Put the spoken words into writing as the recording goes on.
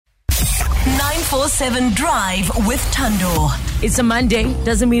947 Drive with Thando. It's a Monday.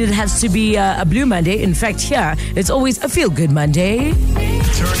 Doesn't mean it has to be a blue Monday. In fact, here, it's always a feel-good Monday.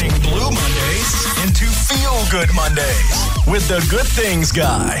 Turning blue Mondays into feel-good Mondays with the Good Things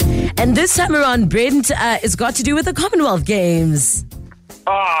Guy. And this time around, Brent, it's got to do with the Commonwealth Games.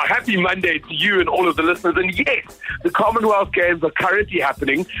 Happy Monday to you and all of the listeners. And yes, the Commonwealth Games are currently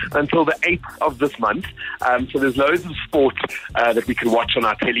happening until the 8th of this month. So there's loads of sport that we can watch on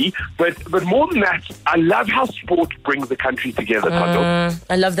our telly. But more than that, I love how sport brings the country together, Thando.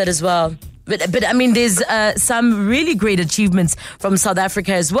 I love that as well. But I mean, there's some really great achievements from South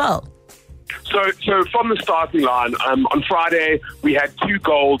Africa as well. So from the starting line, on Friday, we had 2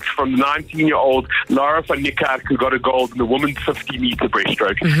 golds from the 19-year-old Lara van Niekerk, who got a gold in the women's 50-meter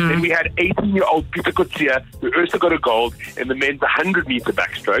breaststroke. Then we had 18-year-old Pieter Kotze, who also got a gold in the men's 100-meter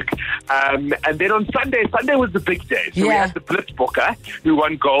backstroke. And then on Sunday was the big day. So we had the Blitzbokke, who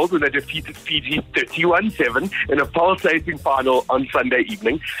won gold when they defeated Fiji 31-7 in a pulsating final on Sunday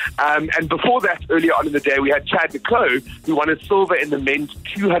evening. And before that, earlier on in the day, we had Chad de Clos, who won a silver in the men's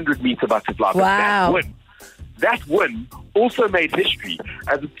 200-meter butterfly. Wow. That win also made history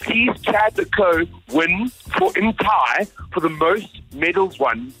as it sees Chad de Clos win in tie for the most medals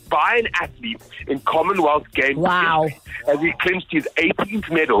won by an athlete in Commonwealth Games history, as he clinched his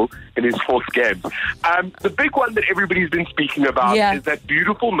 18th medal in his 4th Games. The big one that everybody's been speaking about is that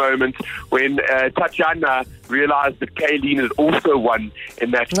beautiful moment when Tatiana realized that Kayleen had also won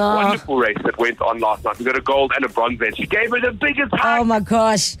in that wonderful race that went on last night. We got a gold and a bronze there. She gave her the biggest hug. Oh my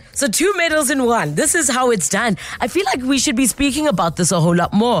gosh. So 2 medals in 1. This is how it's done. I feel like we should be speaking about this a whole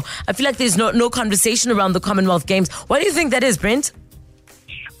lot more. I feel like there's no conversation around the Commonwealth Games. Why do you think that is, Brent?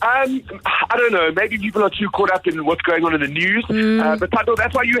 I don't know. Maybe people are too caught up in what's going on in the news. But Thando,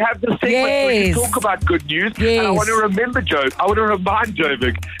 that's why you have this segment where you talk about good news. And I want to remind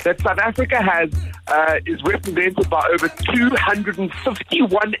Joburg that South Africa is represented by over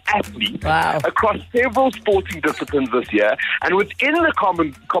 251 athletes across several sporting disciplines this year. And within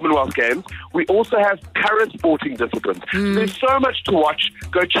the Commonwealth Games, we also have para-sporting disciplines. There's so much to watch.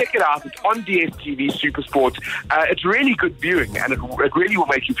 Go check it out. It's on DSTV SuperSport. It's really good viewing, and it really will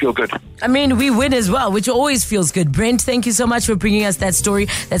make you feel good. I mean, we win as well, which always feels good. Brent, thank you so much for bringing us that story.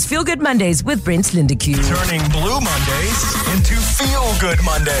 That's Feel Good Mondays with Brent Lindeque. Turning blue Mondays into feel good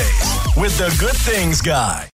Mondays with the Good Things Guy.